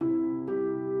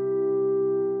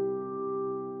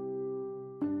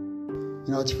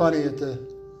You know, it's funny, at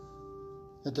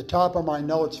the top of my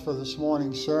notes for this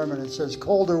morning's sermon, it says,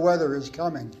 colder weather is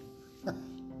coming.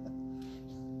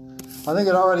 I think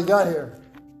it already got here.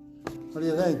 What do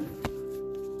you think?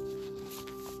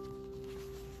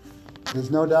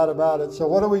 There's no doubt about it. So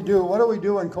what do we do? What do we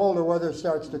do when colder weather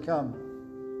starts to come?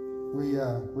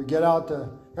 We get out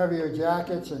the heavier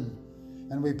jackets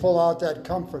and we pull out that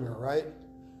comforter, right?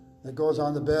 That goes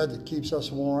on the bed that keeps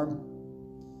us warm.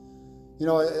 You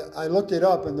know, I looked it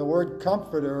up, and the word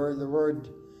comforter, the word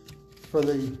for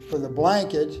the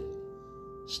blanket,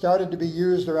 started to be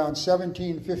used around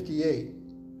 1758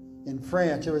 in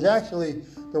France. It was actually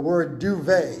the word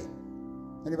duvet.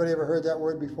 Anybody ever heard that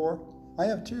word before? I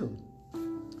have too.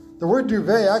 The word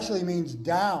duvet actually means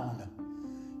down,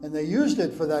 and they used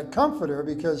it for that comforter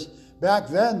because back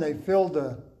then they filled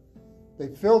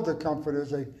the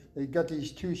comforters. They got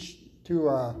these two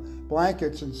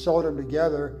blankets and sewed them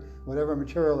together, whatever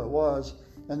material it was,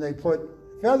 and they put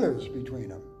feathers between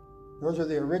them. Those are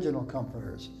the original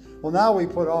comforters. Well, now we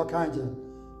put all kinds of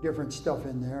different stuff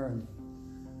in there, and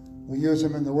we use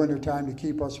them in the wintertime to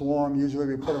keep us warm. Usually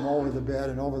we put them over the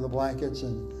bed and over the blankets,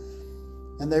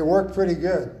 and they work pretty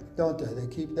good, don't they? They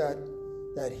keep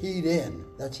that heat in.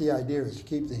 That's the idea, is to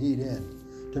keep the heat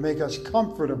in, to make us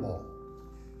comfortable.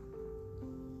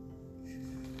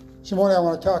 This morning I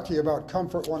want to talk to you about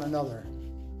comfort one another.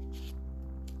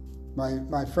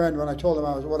 My friend, when I told him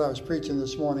what I was preaching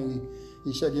this morning,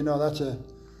 he said, you know,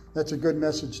 that's a good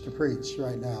message to preach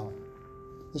right now.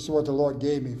 This is what the Lord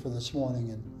gave me for this morning.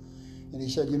 And he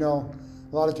said, you know,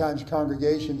 a lot of times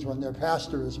congregations, when their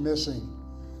pastor is missing,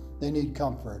 they need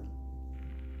comfort.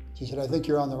 He said, I think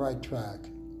you're on the right track.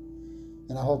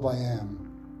 And I hope I am.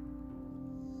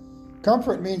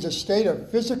 Comfort means a state of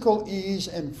physical ease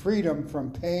and freedom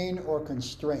from pain or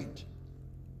constraint,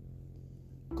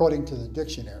 according to the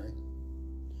dictionary.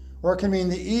 Or it can mean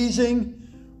the easing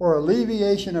or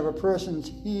alleviation of a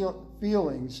person's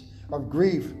feelings of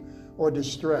grief or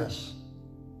distress.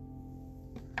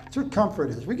 That's what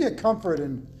comfort is. We get comfort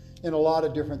in a lot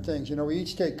of different things. You know, we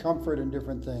each take comfort in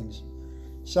different things.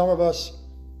 Some of us,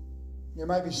 you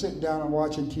might be sitting down and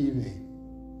watching TV,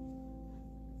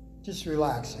 just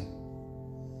relaxing.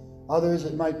 Others,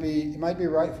 it might be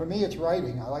right. For me, it's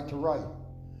writing. I like to write.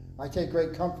 I take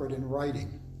great comfort in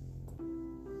writing.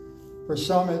 For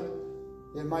some,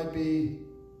 it might be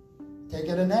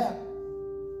taking a nap.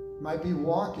 It might be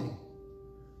walking.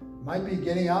 It might be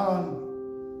getting out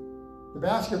on the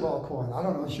basketball court. I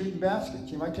don't know, shooting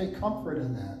baskets. You might take comfort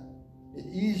in that. It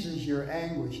eases your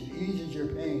anguish. It eases your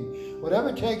pain.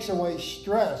 Whatever takes away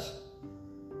stress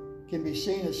can be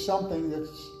seen as something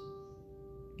that's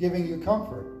giving you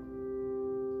comfort.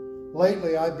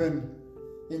 Lately, I've been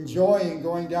enjoying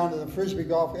going down to the Frisbee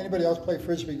golf. Anybody else play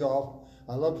Frisbee golf?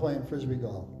 I love playing Frisbee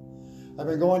golf. I've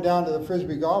been going down to the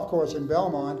Frisbee golf course in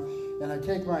Belmont, and I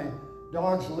take my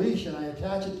dog's leash and I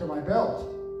attach it to my belt.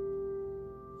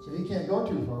 So he can't go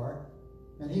too far.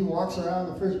 And he walks around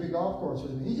the Frisbee golf course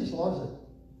with me. He just loves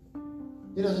it.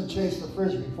 He doesn't chase the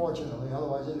Frisbee, fortunately.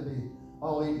 Otherwise, it'd be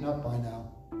all eaten up by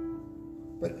now.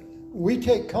 But we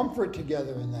take comfort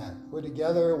together in that. We're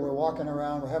together, we're walking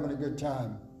around, we're having a good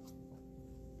time.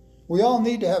 We all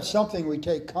need to have something we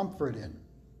take comfort in.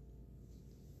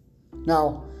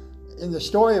 Now, in the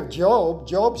story of Job,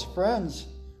 Job's friends,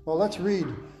 well, let's read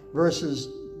verses,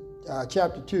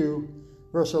 chapter 2,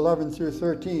 verse 11 through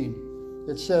 13.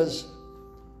 It says,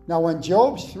 now when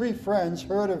Job's three friends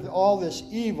heard of all this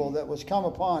evil that was come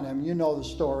upon him, you know the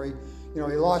story. You know,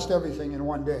 he lost everything in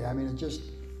one day. I mean,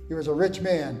 he was a rich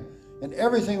man, and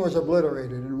everything was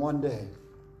obliterated in one day.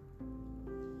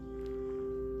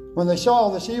 When they saw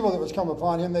all this evil that was come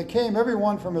upon him, they came every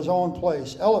one from his own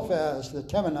place, Eliphaz the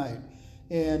Temanite,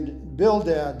 and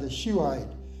Bildad the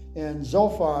Shuhite, and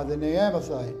Zophar the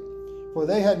Naamathite. For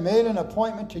they had made an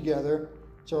appointment together.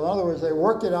 So in other words, they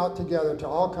worked it out together to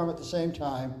all come at the same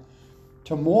time,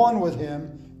 to mourn with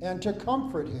him and to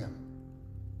comfort him.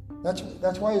 That's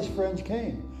why his friends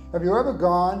came. Have you ever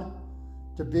gone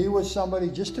to be with somebody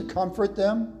just to comfort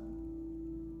them?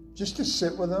 Just to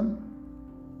sit with them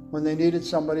when they needed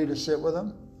somebody to sit with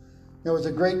them? It was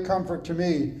a great comfort to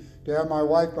me to have my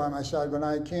wife by my side when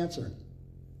I had cancer.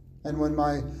 And when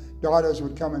my daughters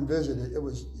would come and visit, it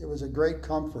was a great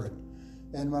comfort.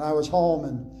 And when I was home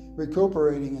and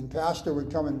recuperating and Pastor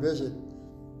would come and visit,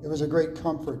 it was a great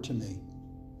comfort to me.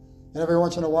 And every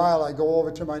once in a while I go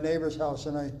over to my neighbor's house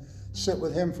and I sit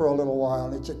with him for a little while,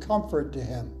 and it's a comfort to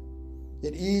him.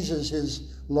 It eases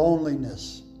his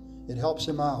loneliness. It helps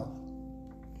him out.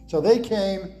 So they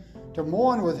came to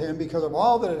mourn with him because of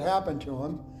all that had happened to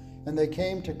him, and they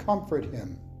came to comfort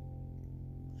him.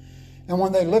 And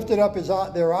when they lifted up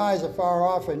their eyes afar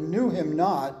off and knew him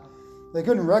not, they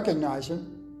couldn't recognize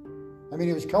him. I mean,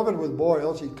 he was covered with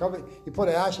boils. He put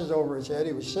ashes over his head.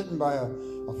 He was sitting by a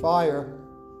fire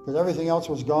because everything else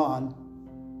was gone.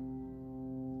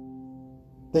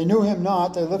 They knew him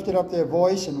not. They lifted up their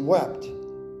voice and wept.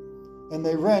 And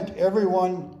they rent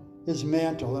everyone his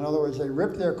mantle. In other words, they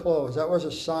ripped their clothes. That was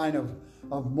a sign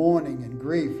of mourning and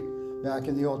grief back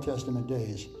in the Old Testament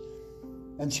days.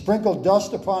 And sprinkled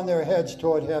dust upon their heads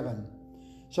toward heaven.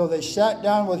 So they sat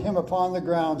down with him upon the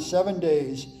ground 7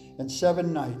 days and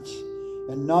 7 nights,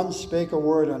 and none spake a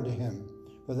word unto him,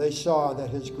 for they saw that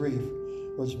his grief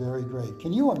was very great.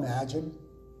 Can you imagine?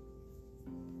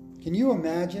 Can you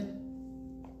imagine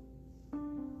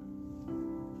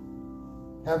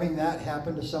having that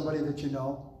happen to somebody that you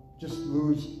know? Just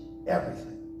lose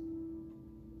everything.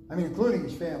 I mean, including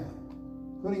his family,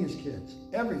 including his kids,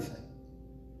 everything.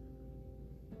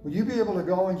 Would you be able to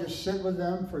go and just sit with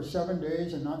them for 7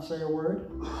 days and not say a word?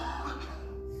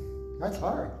 That's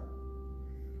hard.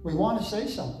 We want to say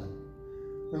something.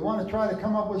 We want to try to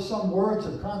come up with some words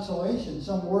of consolation,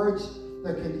 some words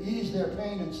that can ease their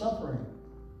pain and suffering.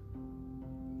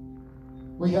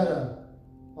 We had our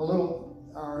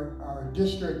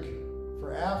district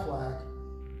for Aflac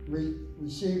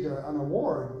received an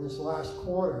award this last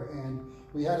quarter, and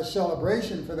we had a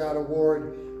celebration for that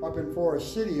award up in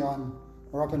Forest City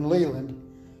up in Leland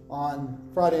on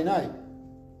Friday night.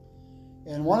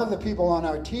 And one of the people on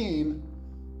our team,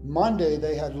 Monday,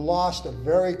 they had lost a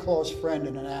very close friend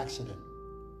in an accident.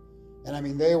 And I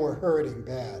mean, they were hurting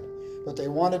bad, but they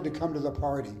wanted to come to the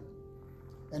party.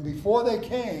 And before they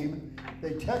came,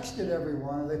 they texted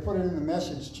everyone, and they put it in the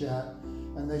message chat,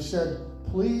 and they said,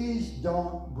 please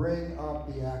don't bring up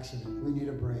the accident. We need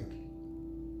a break.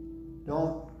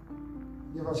 Don't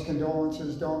give us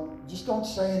condolences. Just don't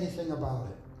say anything about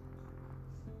it.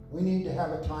 We need to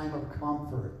have a time of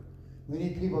comfort. We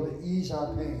need people to ease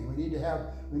our pain. We need to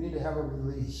have a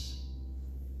release.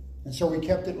 And so we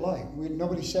kept it light.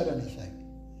 Nobody said anything.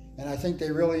 And I think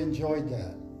they really enjoyed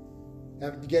that,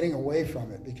 getting away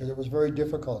from it, because it was very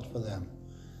difficult for them.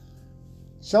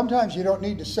 Sometimes you don't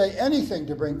need to say anything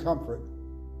to bring comfort.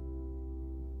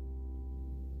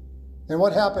 And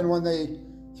what happened when the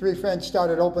 3 friends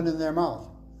started opening their mouth?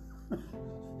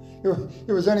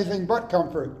 It was anything but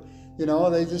comfort. You know,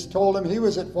 they just told him he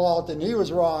was at fault and he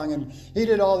was wrong and he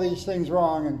did all these things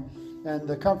wrong, and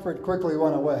the comfort quickly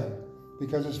went away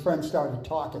because his friends started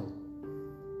talking.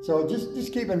 So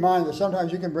just keep in mind that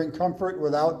sometimes you can bring comfort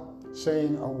without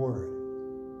saying a word.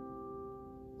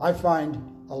 I find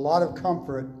a lot of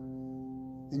comfort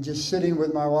in just sitting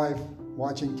with my wife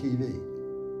watching TV.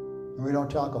 And we don't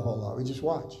talk a whole lot. We just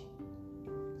watch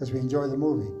because we enjoy the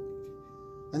movie.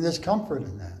 And there's comfort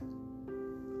in that.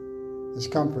 There's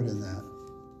comfort in that.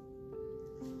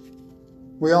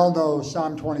 We all know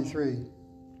Psalm 23.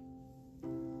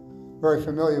 Very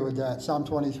familiar with that. Psalm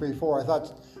 23:4.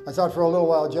 I thought for a little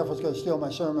while Jeff was going to steal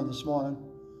my sermon this morning.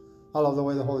 I love the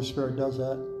way the Holy Spirit does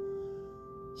that.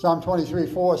 Psalm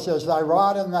 23:4 says, thy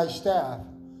rod and thy staff,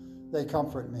 they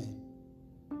comfort me.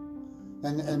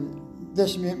 And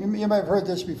this, you might have heard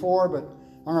this before, but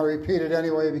I'm going to repeat it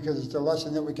anyway because it's a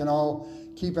lesson that we can all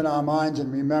keep in our minds and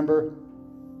remember.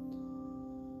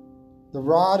 The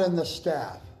rod and the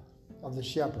staff of the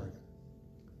shepherd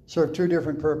serve 2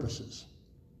 different purposes.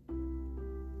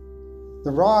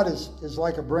 The rod is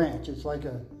like a branch. It's like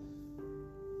a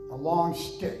long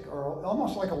stick, or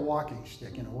almost like a walking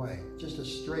stick in a way, just a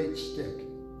straight stick.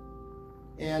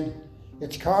 And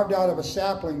it's carved out of a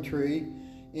sapling tree,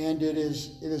 and it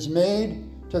is made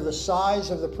to the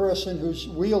size of the person who's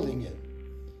wielding it.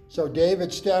 So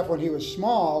David's staff when he was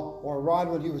small, or rod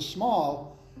when he was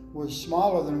small, was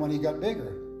smaller than when he got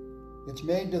bigger. It's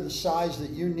made to the size that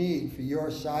you need for your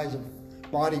size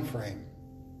of body frame.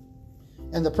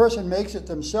 And the person makes it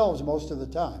themselves most of the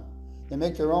time. They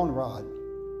make their own rod.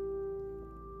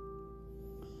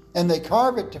 And they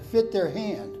carve it to fit their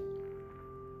hand.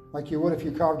 Like you would if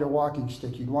you carved a walking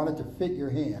stick. You'd want it to fit your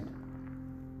hand.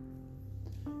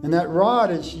 And that rod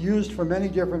is used for many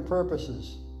different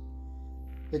purposes.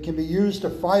 It can be used to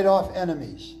fight off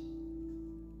enemies.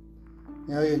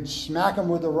 You know, you'd smack them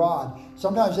with the rod.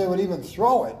 Sometimes they would even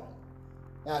throw it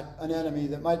at an enemy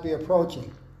that might be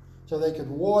approaching, so they could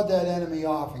ward that enemy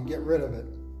off and get rid of it,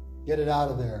 get it out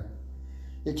of there.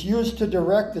 It's used to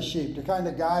direct the sheep, to kind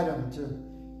of guide them, to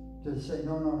say,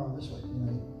 no, this way. You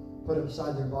know, you put it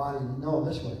beside their body, no,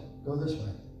 this way, go this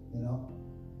way, you know.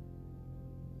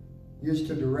 Used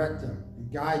to direct them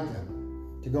and guide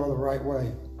them to go the right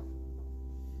way.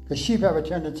 Because sheep have a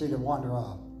tendency to wander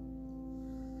off.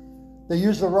 They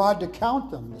used the rod to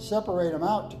count them, to separate them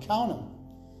out, to count them,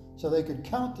 so they could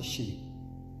count the sheep.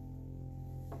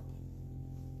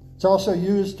 It's also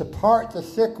used to part the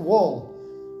thick wool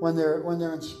when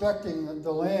they're inspecting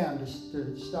the land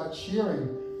to start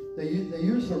shearing. They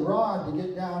use the rod to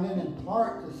get down in and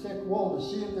part the thick wool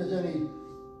to see if there's any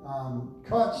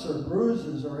cuts or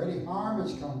bruises or any harm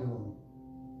has come to them.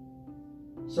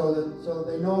 So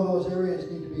they know those areas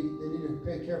they need to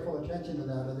pay careful attention to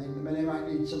that, or they might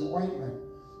need some ointment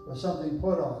or something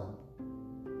put on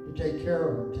them to take care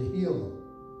of them, to heal them.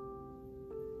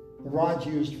 The rod's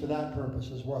used for that purpose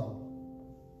as well.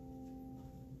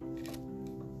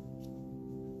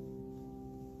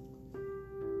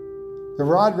 The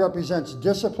rod represents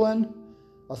discipline,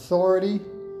 authority,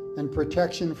 and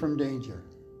protection from danger.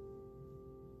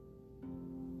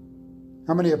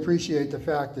 How many appreciate the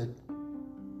fact that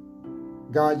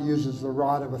God uses the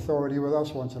rod of authority with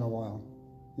us once in a while?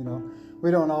 You know,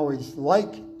 we don't always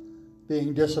like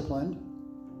being disciplined.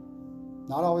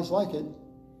 Not always like it,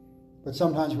 but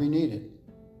sometimes we need it.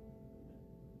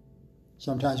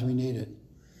 Sometimes we need it.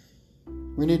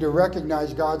 We need to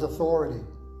recognize God's authority.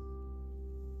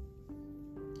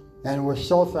 And we're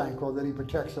so thankful that He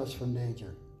protects us from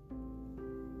danger.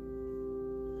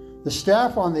 The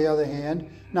staff, on the other hand,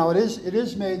 now it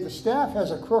is made, the staff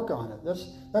has a crook on it.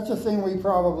 That's the thing we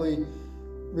probably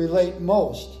relate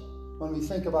most when we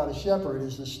think about a shepherd,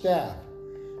 is the staff.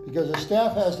 Because the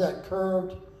staff has that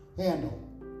curved handle.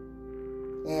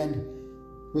 And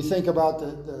we think about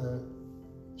the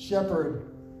shepherd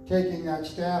taking that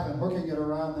staff and hooking it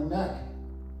around the neck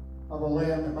of a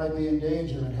lamb that might be in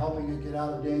danger and helping it get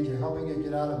out of danger, helping it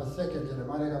get out of a thicket that it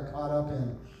might have got caught up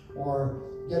in, or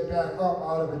get back up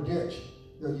out of a ditch.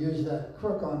 They'll use that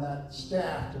crook on that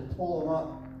staff to pull them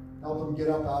up, help them get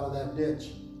up out of that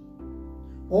ditch.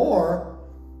 Or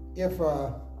if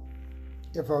a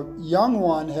young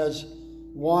one has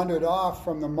wandered off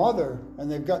from the mother and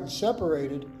they've gotten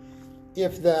separated,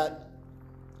 if that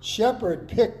shepherd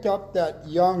picked up that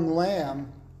young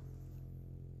lamb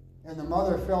and the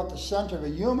mother felt the scent of a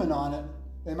human on it,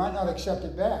 they might not accept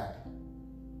it back.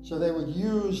 So they would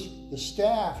use the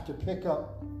staff to pick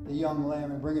up the young lamb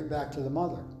and bring it back to the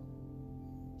mother,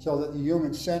 so that the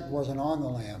human scent wasn't on the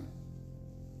lamb.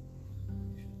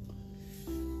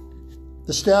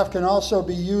 The staff can also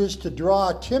be used to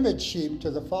draw timid sheep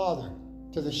to the father,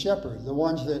 to the shepherd, the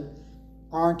ones that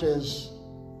aren't as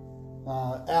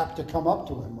apt to come up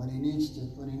to him when he needs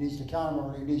to count them, or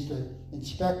when he needs to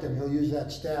inspect them. He'll use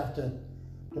that staff to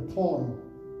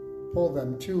pull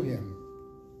them to him.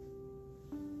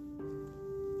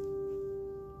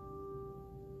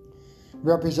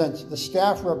 The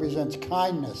staff represents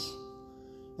kindness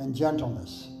and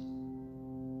gentleness.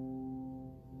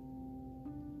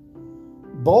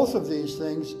 Both of these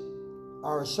things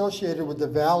are associated with the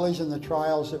valleys and the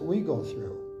trials that we go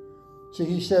through. See,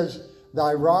 he says,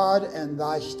 thy rod and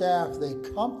thy staff, they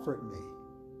comfort me.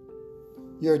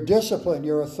 Your discipline,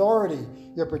 your authority,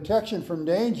 your protection from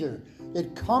danger,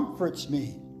 it comforts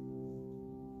me.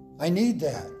 I need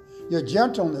that. Your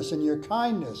gentleness and your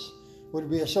kindness would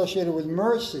be associated with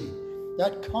mercy.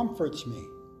 That comforts me.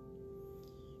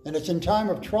 And it's in time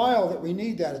of trial that we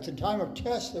need that. It's in time of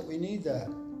test that we need that.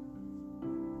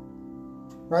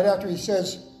 Right after he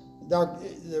says,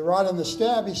 the rod and the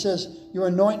staff, he says, you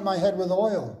anoint my head with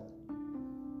oil.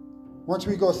 Once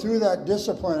we go through that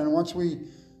discipline, and once we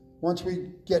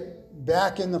get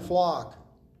back in the flock,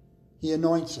 he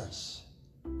anoints us.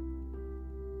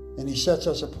 And he sets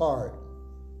us apart.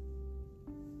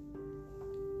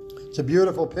 It's a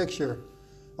beautiful picture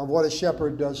of what a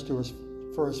shepherd does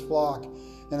for his flock.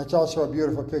 And it's also a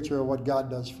beautiful picture of what God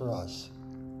does for us.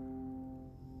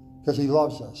 Because he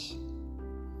loves us.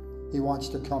 He wants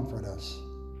to comfort us.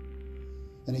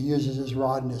 And he uses his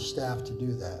rod and his staff to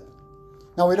do that.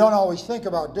 Now, we don't always think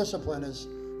about discipline as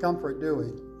comfort, do we?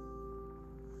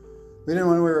 We didn't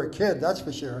when we were a kid, that's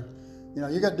for sure. You know,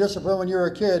 you got discipline when you were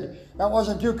a kid. That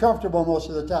wasn't too comfortable most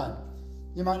of the time.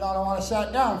 You might not have want to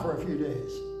sat down for a few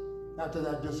days after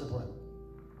that discipline.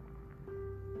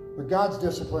 But God's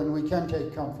discipline we can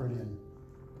take comfort in.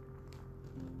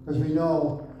 Because we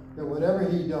know that whatever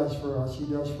he does for us, he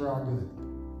does for our good.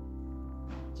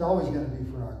 It's always going to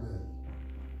be for our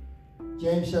good.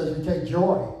 James says we take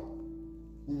joy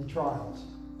in the trials.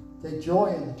 Take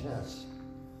joy in the tests.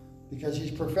 Because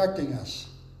he's perfecting us.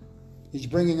 He's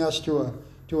bringing us to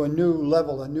a new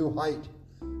level, a new height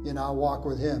in our walk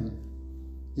with him.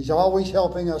 He's always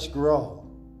helping us grow.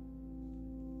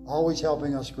 Always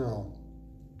helping us grow.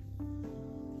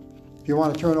 If you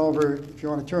want to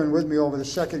turn with me over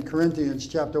to 2 Corinthians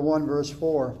chapter 1, verse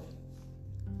 4.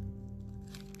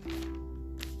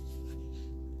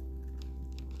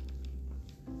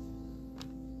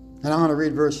 And I'm going to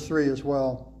read verse 3 as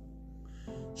well.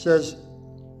 It says,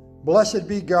 "Blessed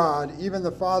be God, even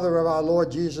the Father of our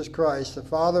Lord Jesus Christ, the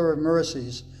Father of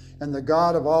mercies, and the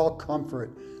God of all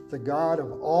comfort." The God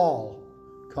of all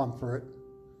comfort.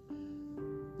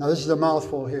 Now this is a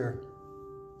mouthful here.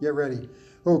 Get ready.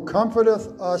 "Who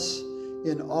comforteth us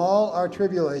in all our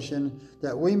tribulation,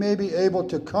 that we may be able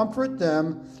to comfort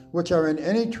them which are in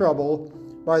any trouble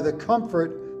by the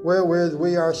comfort wherewith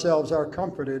we ourselves are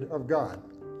comforted of God."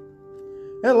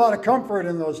 There's a lot of comfort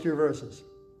in those two verses.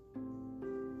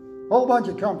 A whole bunch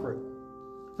of comfort.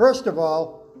 First of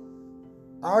all,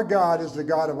 our God is the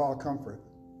God of all comfort.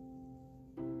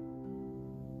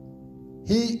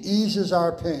 He eases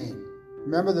our pain.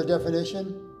 Remember the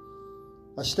definition?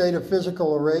 A state of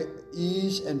physical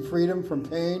ease and freedom from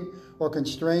pain or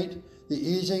constraint, the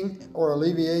easing or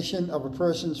alleviation of a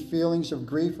person's feelings of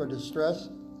grief or distress.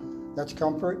 That's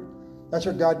comfort. That's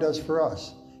what God does for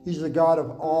us. He's the God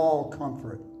of all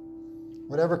comfort.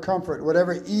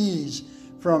 Whatever ease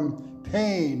from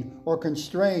pain or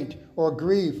constraint or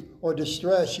grief or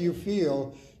distress you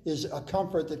feel is a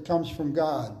comfort that comes from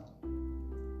God.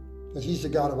 Because He's the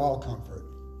God of all comfort.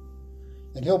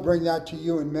 And He'll bring that to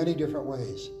you in many different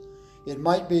ways. It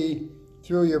might be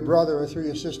through your brother or through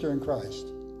your sister in Christ.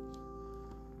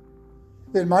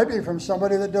 It might be from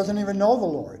somebody that doesn't even know the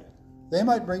Lord. They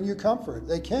might bring you comfort.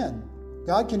 They can.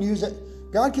 God can use it.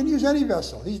 God can use any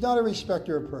vessel. He's not a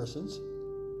respecter of persons.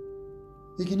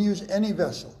 He can use any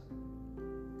vessel.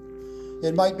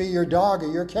 It might be your dog or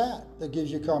your cat that gives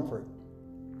you comfort.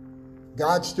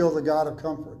 God's still the God of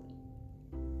comfort.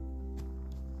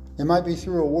 It might be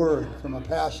through a word from a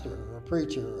pastor or a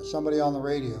preacher or somebody on the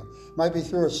radio. It might be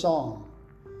through a song.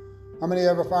 How many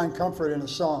ever find comfort in a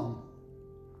song?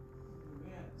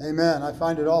 Amen. I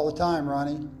find it all the time,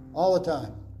 Ronnie. All the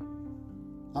time.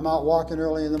 I'm out walking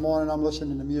early in the morning. I'm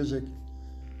listening to music.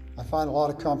 I find a lot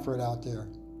of comfort out there.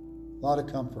 A lot of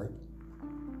comfort.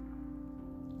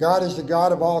 God is the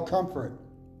God of all comfort.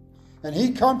 And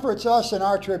He comforts us in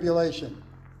our tribulation.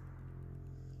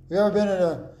 Have you ever been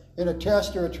in a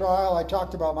test or a trial? I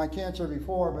talked about my cancer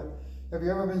before, but have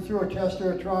you ever been through a test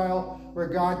or a trial where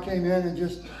God came in and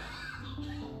just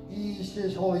eased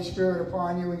His Holy Spirit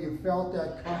upon you and you felt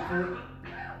that comfort?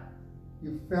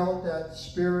 You felt that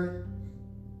Spirit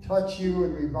touch you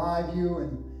and revive you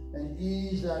and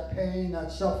ease that pain,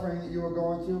 that suffering that you were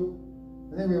going through?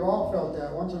 I think we've all felt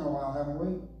that once in a while, haven't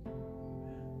we?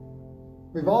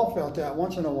 We've all felt that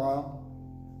once in a while.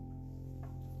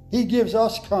 He gives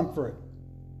us comfort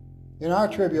in our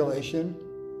tribulation.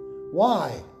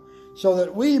 Why? So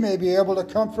that we may be able to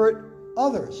comfort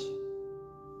others.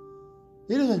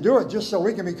 He doesn't do it just so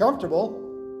we can be comfortable.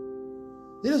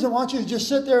 He doesn't want you to just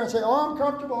sit there and say, "Oh, I'm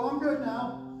comfortable, I'm good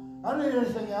now. I don't need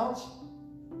anything else."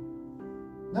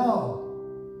 No.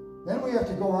 Then we have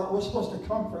to go out. We're supposed to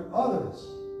comfort others.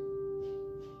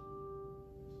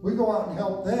 We go out and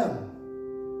help them.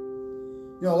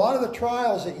 You know, a lot of the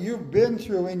trials that you've been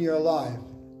through in your life,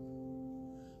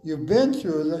 you've been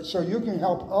through so you can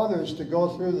help others to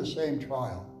go through the same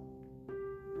trial,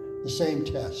 the same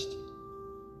test.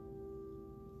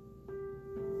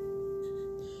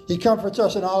 He comforts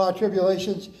us in all our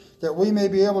tribulations, that we may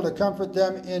be able to comfort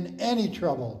them in any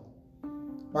trouble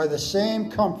by the same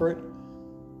comfort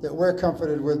that we're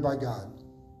comforted with by God.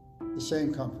 The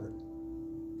same comfort.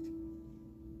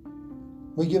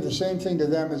 We give the same thing to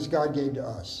them as God gave to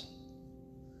us.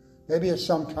 Maybe it's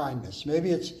some kindness.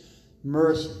 Maybe it's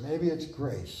mercy. Maybe it's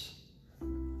grace.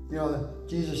 You know,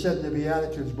 Jesus said in the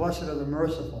Beatitudes, "Blessed are the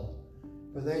merciful,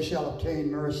 for they shall obtain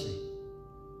mercy."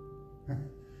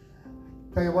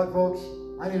 Tell you what, folks,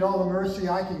 I need all the mercy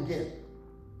I can get.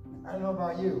 I don't know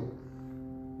about you,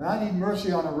 but I need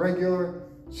mercy on a regular,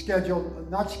 unscheduled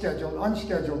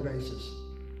basis.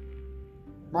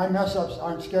 My mess-ups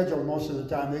aren't scheduled most of the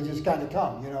time. They just kind of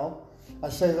come, you know. I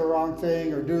say the wrong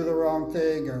thing or do the wrong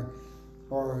thing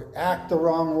or act the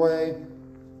wrong way,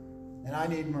 and I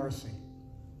need mercy.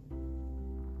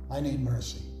 I need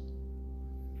mercy.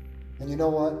 And you know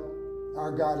what?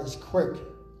 Our God is quick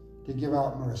to give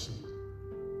out mercy.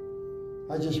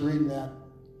 I just read that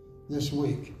this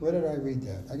week. Where did I read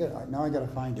that? Now I got to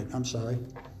find it. I'm sorry.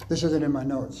 This isn't in my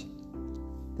notes.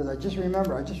 Because I just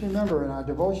remember in our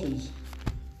devotions,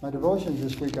 my devotions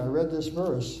this week, I read this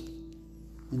verse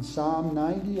in Psalm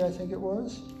 90, I think it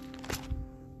was.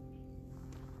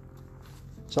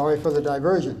 Sorry for the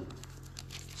diversion.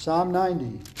 Psalm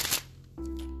 90.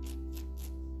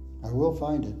 I will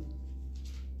find it.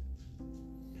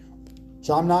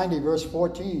 Psalm 90, verse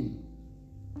 14.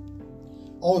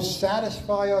 "Oh,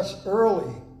 satisfy us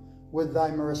early with thy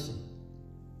mercy."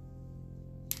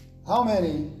 How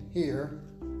many here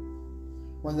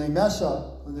when they mess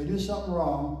up, when they do something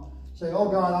wrong, say, oh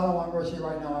God, I don't want mercy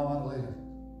right now, I want it later.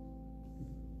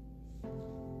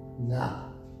 Nah.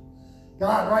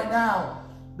 God, right now,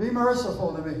 be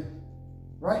merciful to me.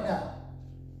 Right now.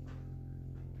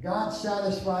 God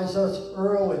satisfies us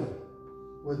early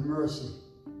with mercy.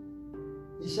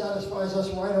 He satisfies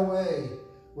us right away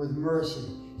with mercy.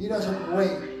 He doesn't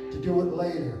wait to do it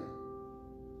later.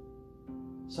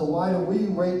 So why do we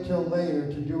wait till later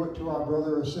to do it to our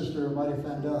brother or sister who might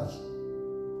offend us?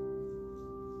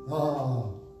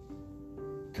 Oh.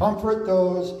 Comfort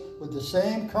those with the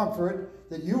same comfort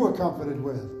that you were comforted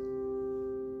with.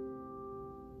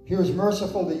 He was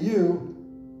merciful to you,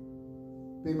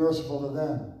 be merciful to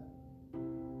them.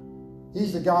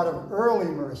 He's the God of early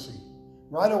mercy.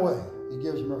 Right away, he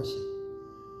gives mercy.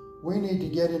 We need to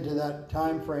get into that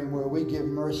time frame where we give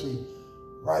mercy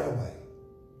right away.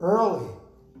 Early,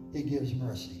 he gives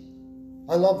mercy.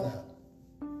 I love that.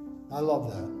 I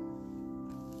love that.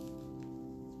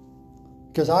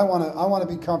 Because I want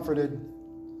to be comforted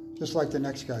just like the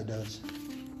next guy does.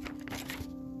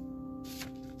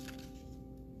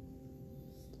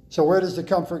 So where does the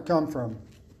comfort come from?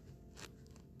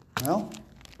 Well,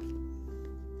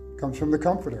 it comes from the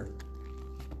Comforter.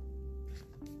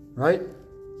 Right?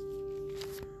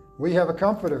 We have a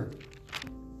Comforter.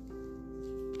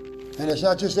 And it's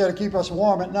not just there to keep us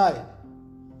warm at night.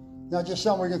 Not just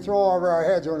something we can throw over our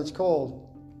heads when it's cold.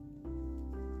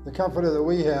 The Comforter that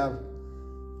we have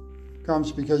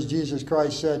comes because Jesus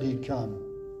Christ said he'd come.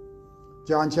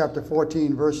 John chapter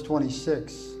 14, verse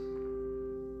 26.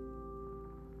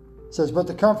 It says, but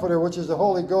the Comforter, which is the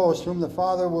Holy Ghost, whom the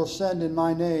Father will send in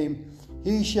my name,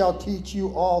 he shall teach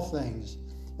you all things,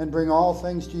 and bring all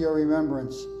things to your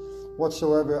remembrance,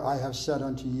 whatsoever I have said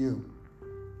unto you.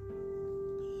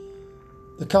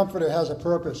 The Comforter has a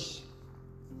purpose.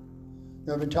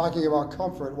 I've been talking about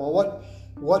comfort. Well,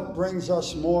 what brings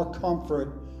us more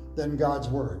comfort than God's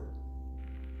Word?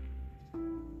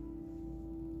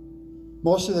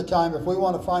 Most of the time, if we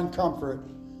want to find comfort,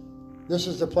 this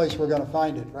is the place we're going to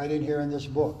find it, right in here in this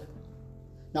book.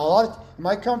 Now, it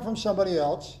might come from somebody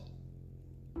else,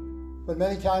 but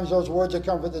many times those words of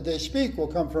comfort that they speak will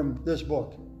come from this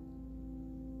book.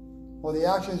 Or the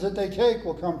actions that they take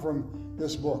will come from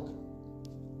this book.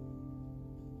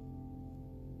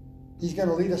 He's going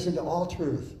to lead us into all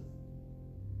truth.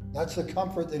 That's the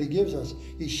comfort that he gives us.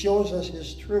 He shows us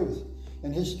his truth,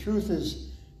 and his truth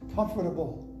is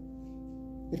comfortable.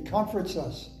 It comforts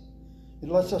us. It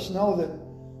lets us know that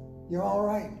you're all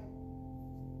right.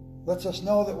 Lets us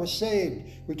know that we're saved.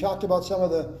 We talked about some of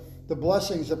the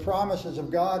blessings, the promises of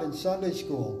God in Sunday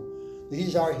school.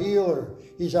 He's our healer.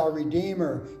 He's our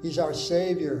redeemer. He's our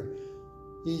savior.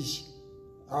 He's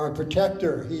our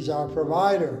protector. He's our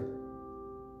provider.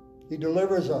 He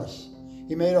delivers us.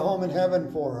 He made a home in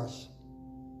heaven for us.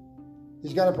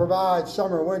 He's going to provide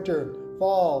summer, winter,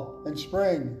 fall, and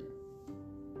spring.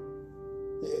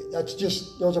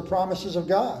 Those are promises of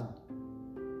God.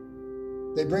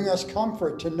 They bring us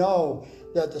comfort to know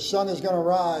that the sun is going to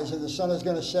rise and the sun is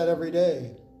going to set every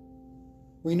day.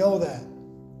 We know that.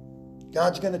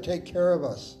 God's going to take care of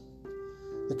us.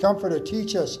 The Comforter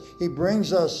teaches us. He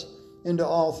brings us into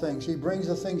all things. He brings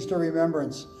the things to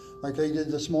remembrance, like he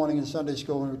did this morning in Sunday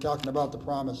school when we were talking about the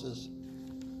promises.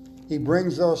 He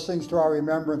brings those things to our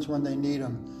remembrance when they need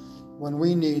them, when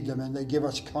we need them, and they give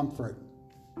us comfort.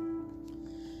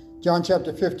 John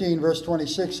chapter 15, verse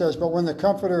 26 says, but when the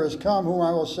Comforter is come, whom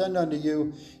I will send unto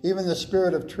you, even the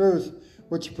Spirit of truth,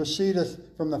 which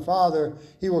proceedeth from the Father,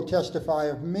 he will testify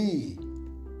of me.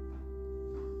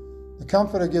 The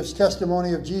Comforter gives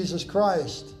testimony of Jesus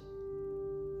Christ.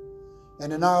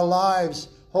 And in our lives,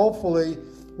 hopefully,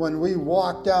 when we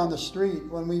walk down the street,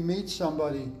 when we meet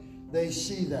somebody, they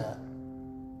see that.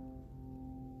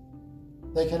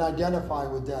 They can identify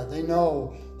with that. They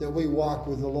know that we walk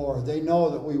with the Lord. They know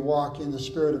that we walk in the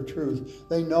Spirit of truth.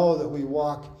 They know that we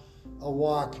walk a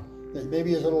walk that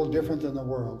maybe is a little different than the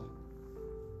world.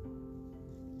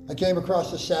 I came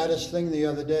across the saddest thing the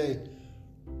other day.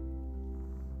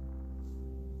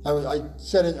 I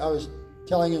was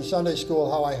telling in Sunday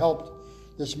school how I helped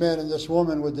this man and this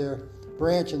woman with their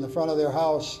branch in the front of their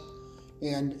house.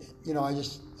 And, I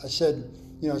said,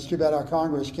 it's too bad our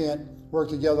Congress can't work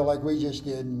together like we just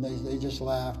did. And they just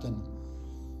laughed. And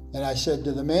I said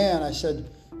to the man, I said,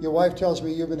 your wife tells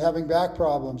me you've been having back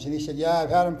problems. And he said, yeah, I've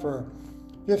had them for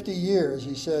 50 years.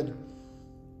 He said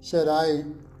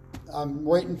I'm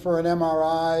waiting for an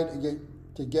MRI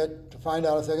to find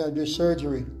out if they're going to do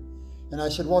surgery. And I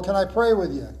said, well, can I pray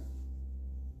with you?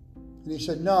 And he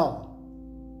said, no.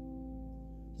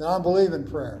 I don't believe in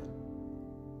prayer.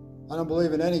 I don't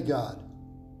believe in any God.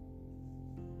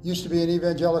 Used to be an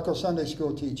evangelical Sunday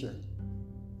school teacher.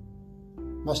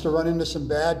 Must have run into some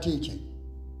bad teaching.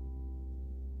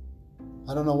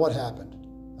 I don't know what happened.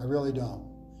 I really don't.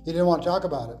 He didn't want to talk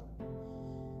about it.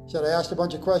 He said, I asked a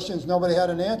bunch of questions. Nobody had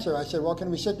an answer. I said, well,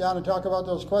 can we sit down and talk about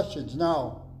those questions?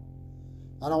 No.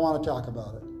 I don't want to talk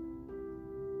about it.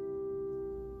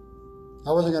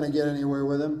 I wasn't going to get anywhere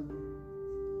with him.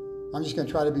 I'm just going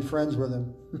to try to be friends with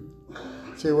him.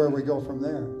 See where we go from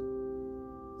there.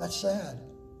 That's sad.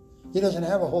 He doesn't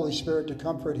have a Holy Spirit to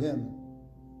comfort him.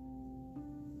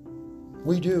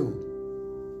 We do.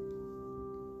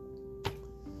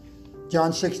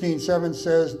 John 16:7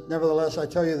 says, nevertheless, I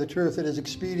tell you the truth, it is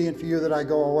expedient for you that I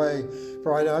go away.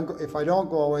 For if I don't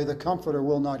go away, the Comforter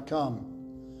will not come.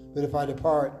 But if I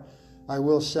depart, I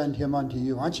will send him unto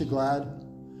you. Aren't you glad?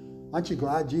 Aren't you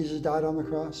glad Jesus died on the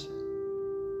cross?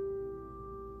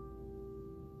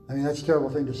 I mean, that's a terrible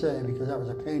thing to say because that was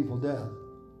a painful death.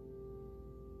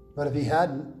 But if he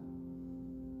hadn't,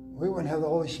 we wouldn't have the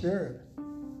Holy Spirit.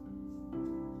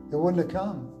 It wouldn't have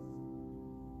come.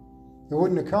 It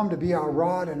wouldn't have come to be our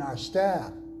rod and our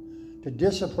staff, to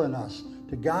discipline us,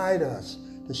 to guide us,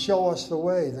 to show us the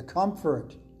way, the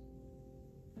comfort,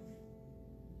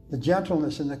 the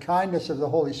gentleness and the kindness of the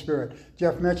Holy Spirit.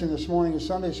 Jeff mentioned this morning in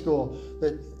Sunday school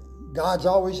that God's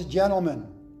always a gentleman.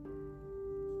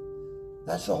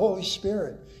 That's the Holy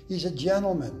Spirit. He's a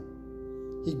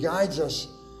gentleman. He guides us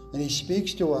and he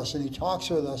speaks to us and he talks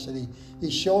with us and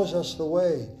he shows us the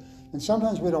way. And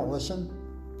sometimes we don't listen.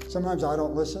 Sometimes I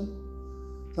don't listen.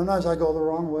 Sometimes I go the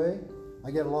wrong way.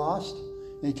 I get lost.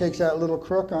 And he takes that little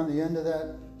crook on the end of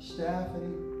that staff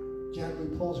and he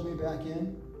gently pulls me back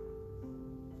in.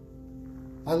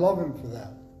 I love him for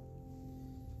that.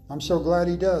 I'm so glad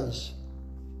he does.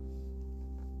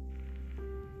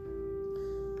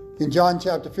 In John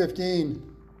chapter 15,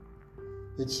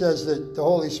 it says that the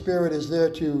Holy Spirit is there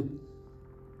to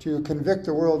convict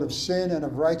the world of sin and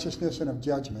of righteousness and of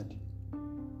judgment.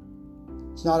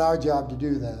 It's not our job to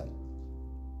do that.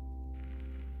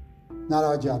 Not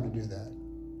our job to do that.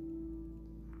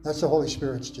 That's the Holy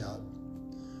Spirit's job.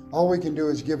 All we can do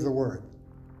is give the word.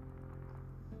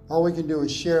 All we can do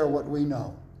is share what we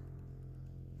know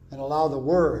and allow the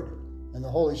word and the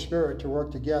Holy Spirit to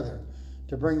work together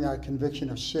to bring that conviction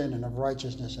of sin and of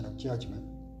righteousness and of judgment.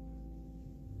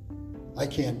 I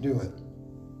can't do it.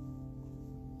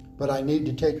 But I need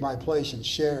to take my place and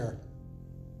share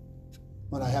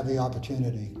when I have the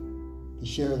opportunity to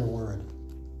share the word.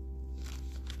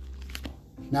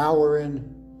 Now we're in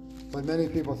what many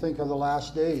people think are the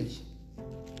last days.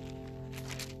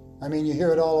 I mean, you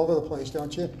hear it all over the place,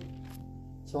 don't you?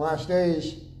 It's the last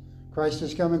days. Christ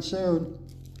is coming soon.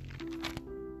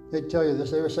 They'd tell you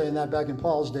this. They were saying that back in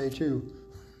Paul's day, too.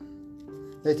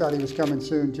 They thought he was coming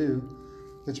soon, too.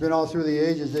 It's been all through the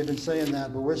ages they've been saying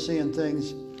that, but we're seeing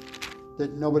things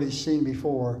that nobody's seen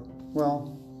before.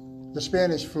 Well, the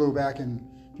Spanish flu back in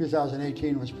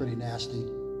 2018 was pretty nasty.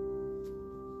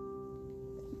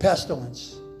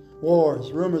 Pestilence,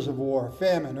 wars, rumors of war,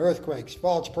 famine, earthquakes,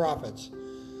 false prophets.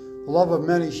 The love of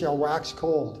many shall wax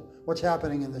cold. What's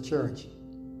happening in the church?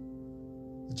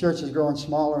 The church is growing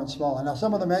smaller and smaller. Now,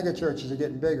 some of the mega churches are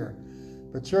getting bigger,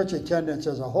 but church attendance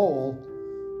as a whole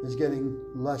is getting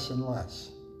less and less.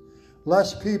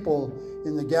 Less people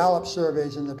in the Gallup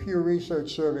surveys and the Pew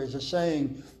Research surveys are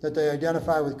saying that they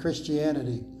identify with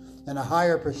Christianity, and a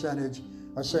higher percentage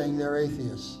are saying they're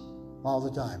atheists all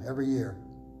the time, every year.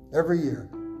 Every year.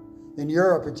 In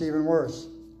Europe, it's even worse.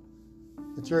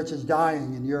 The church is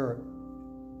dying in Europe.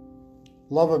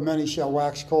 Love of many shall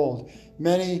wax cold.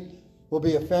 Many will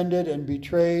be offended and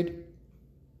betrayed.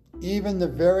 Even the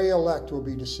very elect will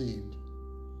be deceived.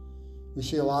 We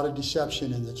see a lot of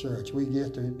deception in the church. We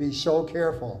have to be so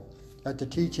careful at the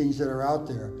teachings that are out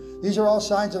there. These are all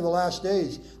signs of the last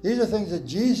days. These are things that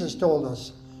Jesus told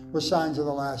us were signs of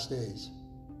the last days.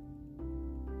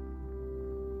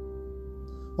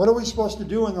 What are we supposed to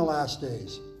do in the last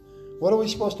days? What are we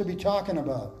supposed to be talking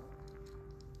about?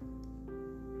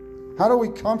 How do we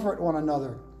comfort one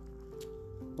another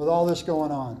with all this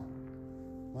going on?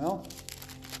 Well,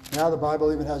 now the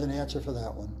Bible even has an answer for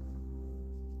that one.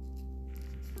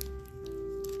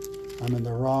 I'm in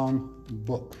the wrong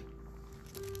book.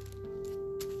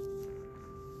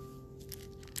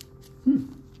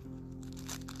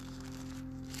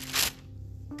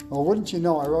 Well, wouldn't you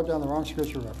know, I wrote down the wrong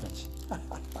scripture reference.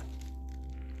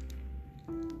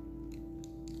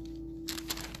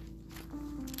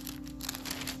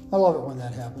 I love it when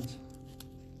that happens.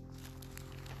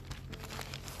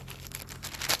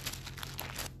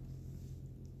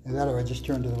 And that or I just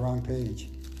turned to the wrong page.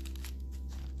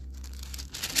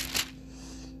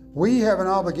 We have an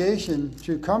obligation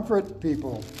to comfort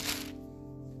people.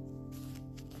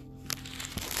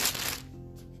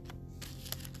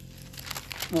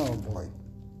 Oh boy.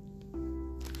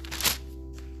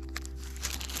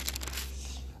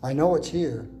 I know it's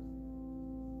here.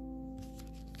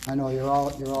 I know you're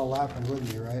all laughing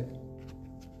with me, right?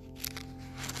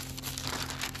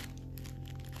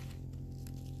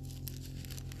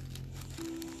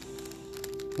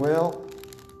 Well,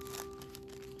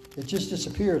 it just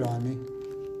disappeared on me.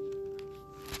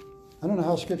 I don't know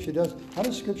how Scripture does. How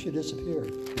does Scripture disappear?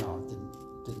 No, it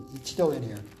didn't. It's still in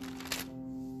here.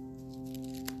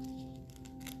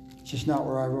 It's just not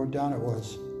where I wrote down it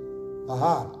was.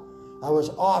 Aha! I was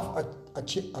off a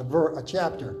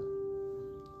chapter.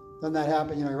 Doesn't that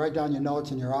happen? You write down your notes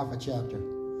and you're off a chapter.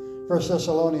 1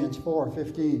 Thessalonians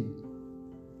 4:15.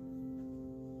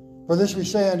 For this we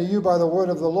say unto you by the word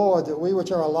of the Lord, that we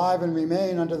which are alive and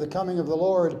remain unto the coming of the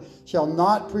Lord shall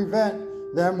not prevent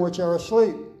them which are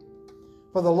asleep.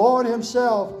 For the Lord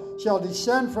himself shall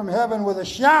descend from heaven with a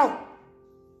shout,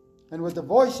 and with the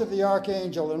voice of the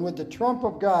archangel, and with the trump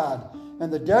of God,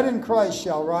 and the dead in Christ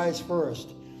shall rise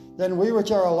first. Then we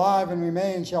which are alive and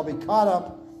remain shall be caught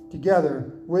up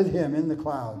together with him in the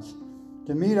clouds,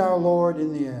 to meet our Lord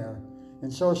in the air,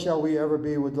 and so shall we ever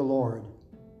be with the Lord.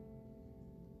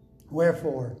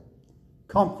 Wherefore,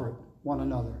 comfort one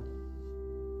another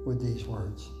with these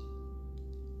words.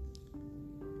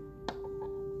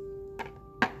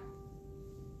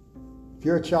 If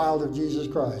you're a child of Jesus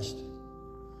Christ,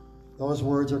 those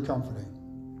words are comforting.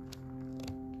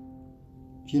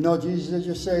 If you know Jesus is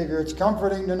your Savior, it's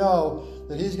comforting to know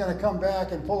that he's going to come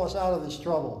back and pull us out of this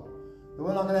trouble. That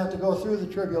we're not going to have to go through the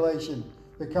tribulation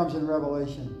that comes in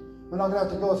Revelation. We're not going to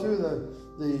have to go through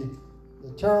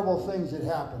the terrible things that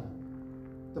happen.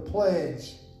 The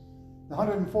plagues, the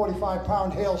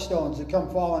 145-pound hailstones that come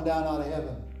falling down out of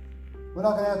heaven. We're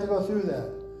not going to have to go through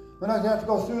that. We're not going to have to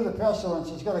go through the pestilence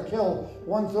that's going to kill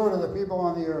 1/3 of the people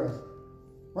on the earth.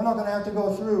 We're not going to have to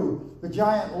go through the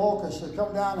giant locusts that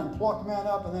come down and pluck men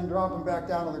up and then drop them back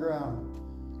down to the ground.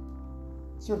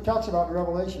 That's what it talks about in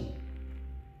Revelation.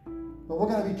 But we're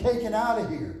going to be taken out of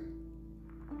here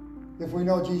if we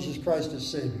know Jesus Christ as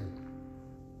Savior.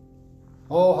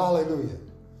 Oh, hallelujah.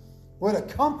 We're to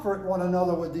comfort one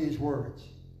another with these words.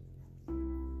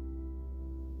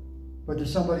 But to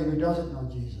somebody who doesn't know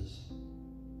Jesus,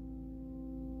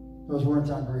 those words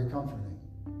aren't very comforting.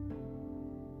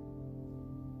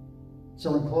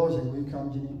 So in closing, will you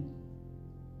come, Janine?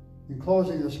 In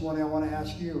closing this morning, I want to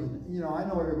ask you, and I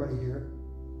know everybody here.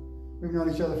 We've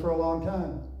known each other for a long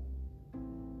time.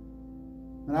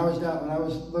 When I was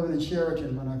living in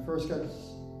Sheraton, when I first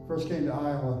came to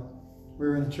Iowa, we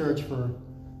were in a church for,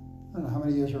 I don't know, how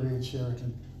many years were we in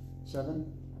Sheraton? 7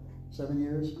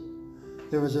 years?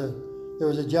 There was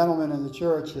a gentleman in the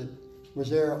church that was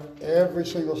there every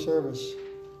single service.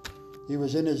 He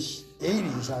was in his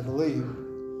 80s, I believe,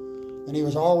 and he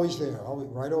was always there, always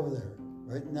right over there,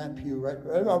 right in that pew, right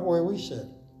about where we sit.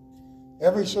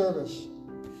 Every service.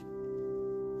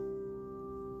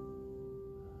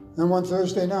 Then one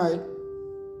Thursday night,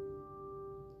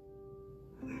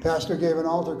 pastor gave an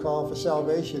altar call for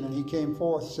salvation, and he came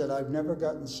forth and said, "I've never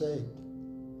gotten saved."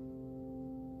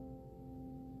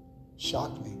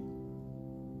 Shocked me.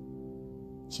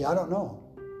 See, I don't know.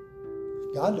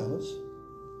 God knows.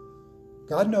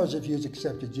 God knows if you've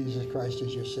accepted Jesus Christ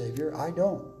as your Savior. I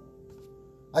don't.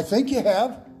 I think you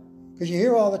have, because you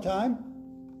hear all the time.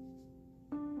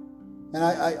 And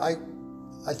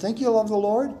I think you love the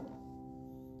Lord.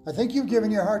 I think you've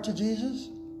given your heart to Jesus.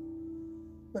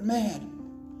 But man,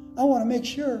 I want to make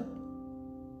sure.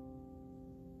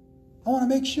 I want to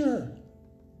make sure.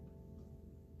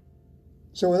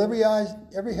 So with every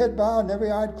head bowed and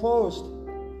every eye closed,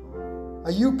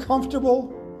 are you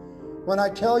comfortable when I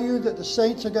tell you that the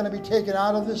saints are going to be taken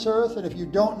out of this earth, and if you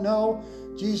don't know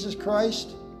Jesus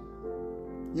Christ,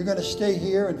 you're going to stay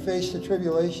here and face the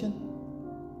tribulation?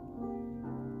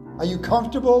 Are you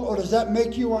comfortable, or does that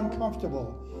make you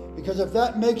uncomfortable? Because if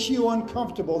that makes you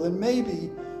uncomfortable, then maybe,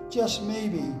 just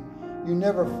maybe, you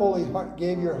never fully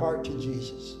gave your heart to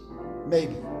Jesus.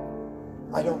 Maybe.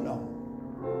 I don't know.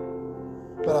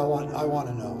 But I want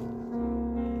to know.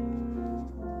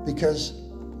 Because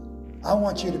I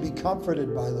want you to be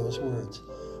comforted by those words.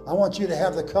 I want you to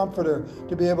have the Comforter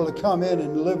to be able to come in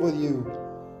and live with you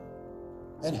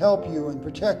and help you and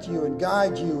protect you and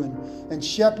guide you and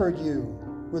shepherd you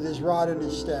with his rod and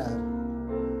his staff.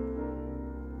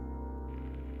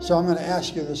 So I'm going to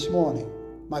ask you this morning,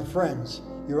 my friends,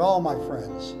 you're all my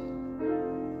friends.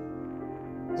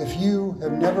 If you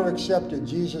have never accepted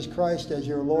Jesus Christ as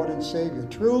your Lord and Savior,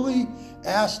 truly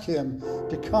asked Him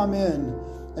to come in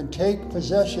and take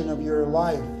possession of your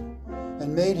life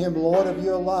and made Him Lord of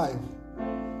your life,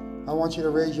 I want you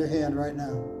to raise your hand right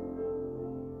now.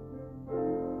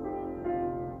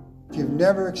 If you've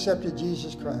never accepted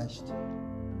Jesus Christ,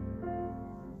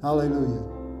 hallelujah.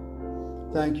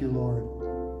 Thank you,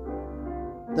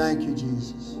 Lord. Thank you,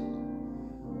 Jesus.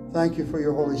 Thank you for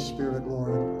your Holy Spirit,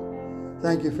 Lord.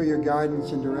 Thank you for your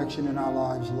guidance and direction in our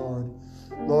lives, Lord.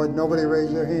 Lord, nobody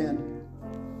raised their hand.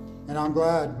 And I'm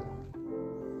glad.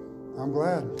 I'm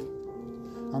glad.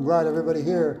 I'm glad everybody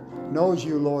here knows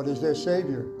you, Lord, as their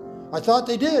Savior. I thought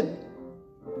they did.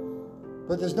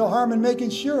 But there's no harm in making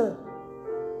sure.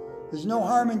 There's no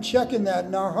harm in checking that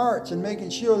in our hearts and making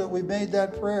sure that we made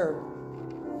that prayer.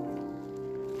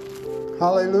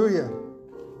 Hallelujah.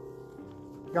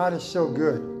 God is so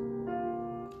good.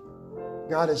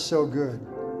 God is so good.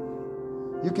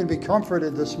 You can be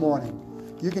comforted this morning.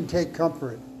 You can take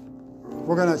comfort.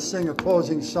 We're going to sing a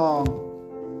closing song.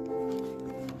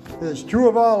 It is true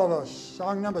of all of us.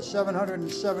 Song number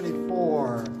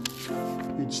 774.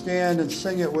 You'd stand and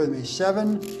sing it with me.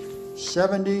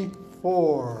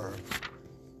 774.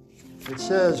 It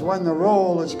says, when the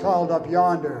roll is called up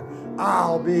yonder,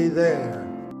 I'll be there.